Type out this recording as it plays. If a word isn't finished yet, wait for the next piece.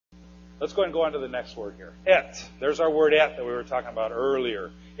Let's go ahead and go on to the next word here. Et. There's our word et that we were talking about earlier.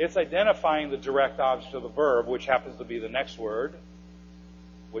 It's identifying the direct object of the verb, which happens to be the next word,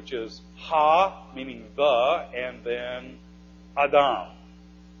 which is ha, meaning the, and then Adam.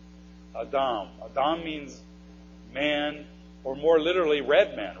 Adam. Adam means man, or more literally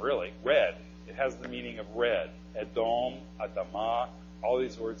red man, really. Red. It has the meaning of red. Edom, Adamah, all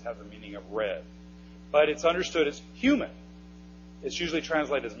these words have the meaning of red. But it's understood as human. It's usually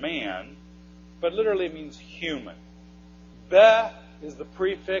translated as man, but literally it means human. Be is the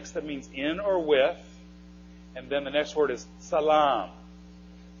prefix that means in or with, and then the next word is salam.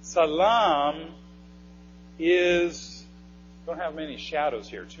 Salam is, don't have many shadows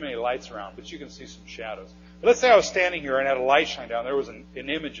here, too many lights around, but you can see some shadows. But let's say I was standing here and had a light shine down. There was an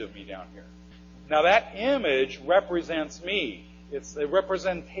image of me down here. Now that image represents me. It's a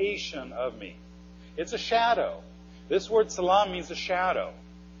representation of me. It's a shadow. This word salam means a shadow,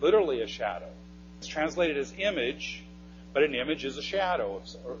 literally a shadow. It's translated as image, but an image is a shadow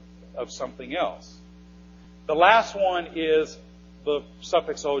of something else. The last one is the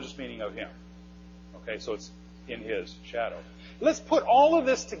suffix o, just meaning of him. Okay, so it's in his shadow. Let's put all of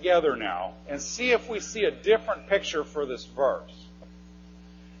this together now and see if we see a different picture for this verse.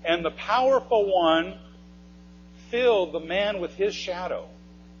 And the powerful one filled the man with his shadow.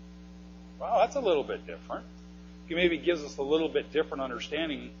 Wow, that's a little bit different. He maybe gives us a little bit different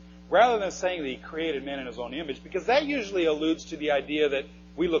understanding rather than saying that he created man in his own image, because that usually alludes to the idea that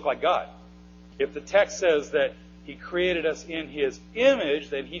we look like God. If the text says that he created us in his image,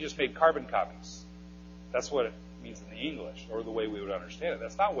 then he just made carbon copies. That's what it means in the English, or the way we would understand it.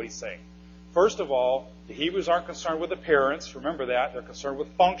 That's not what he's saying. First of all, the Hebrews aren't concerned with appearance. Remember that. They're concerned with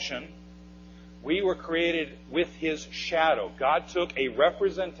function. We were created with his shadow. God took a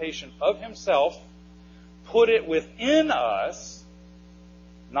representation of himself, put it within us,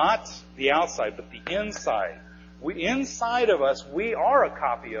 not the outside, but the inside. Inside of us, we are a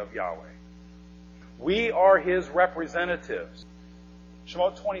copy of Yahweh. We are his representatives.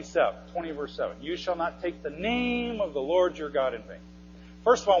 Shemot 20 verse 7. You shall not take the name of the Lord your God in vain.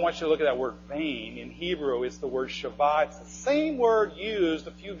 First of all, I want you to look at that word vain. In Hebrew, it's the word shavah. It's the same word used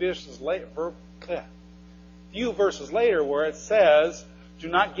a few verses later where it says, do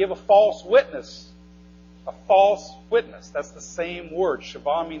not give a false witness. A false witness. That's the same word.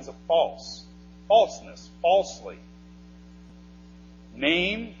 Shavah means a false. Falseness. Falsely.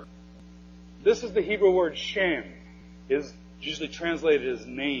 Name. This is the Hebrew word Shem. Is usually translated as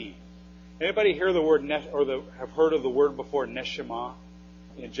name. Anybody hear the word have heard of the word before, neshama?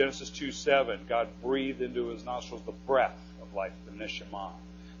 In Genesis 2:7, God breathed into his nostrils the breath of life, the neshama.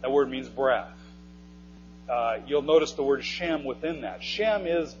 That word means breath. You'll notice the word Shem within that. Shem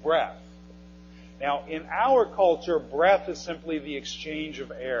is breath. Now, in our culture, breath is simply the exchange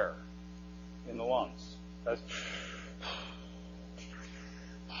of air in the lungs.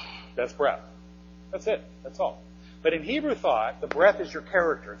 That's breath. That's it. That's all. But in Hebrew thought, the breath is your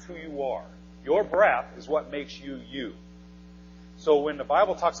character. It's who you are. Your breath is what makes you you. So when the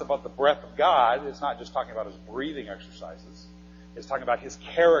Bible talks about the breath of God, it's not just talking about his breathing exercises. It's talking about his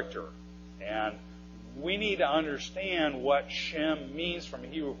character. And we need to understand what Shem means from a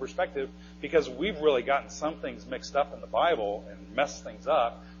Hebrew perspective, because we've really gotten some things mixed up in the Bible and messed things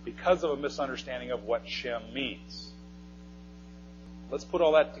up because of a misunderstanding of what Shem means. Let's put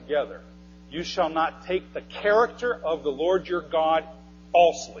all that together. You shall not take the character of the Lord your God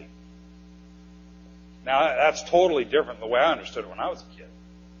falsely. Now, that's totally different than the way I understood it when I was a kid.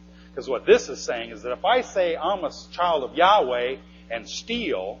 Because what this is saying is that if I say I'm a child of Yahweh and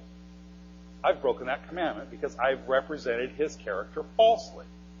steal, I've broken that commandment because I've represented his character falsely.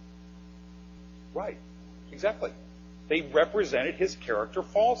 Right. Exactly. They represented his character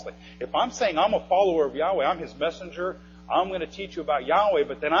falsely. If I'm saying I'm a follower of Yahweh, I'm his messenger, I'm going to teach you about Yahweh,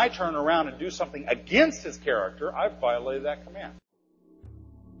 but then I turn around and do something against his character, I've violated that command.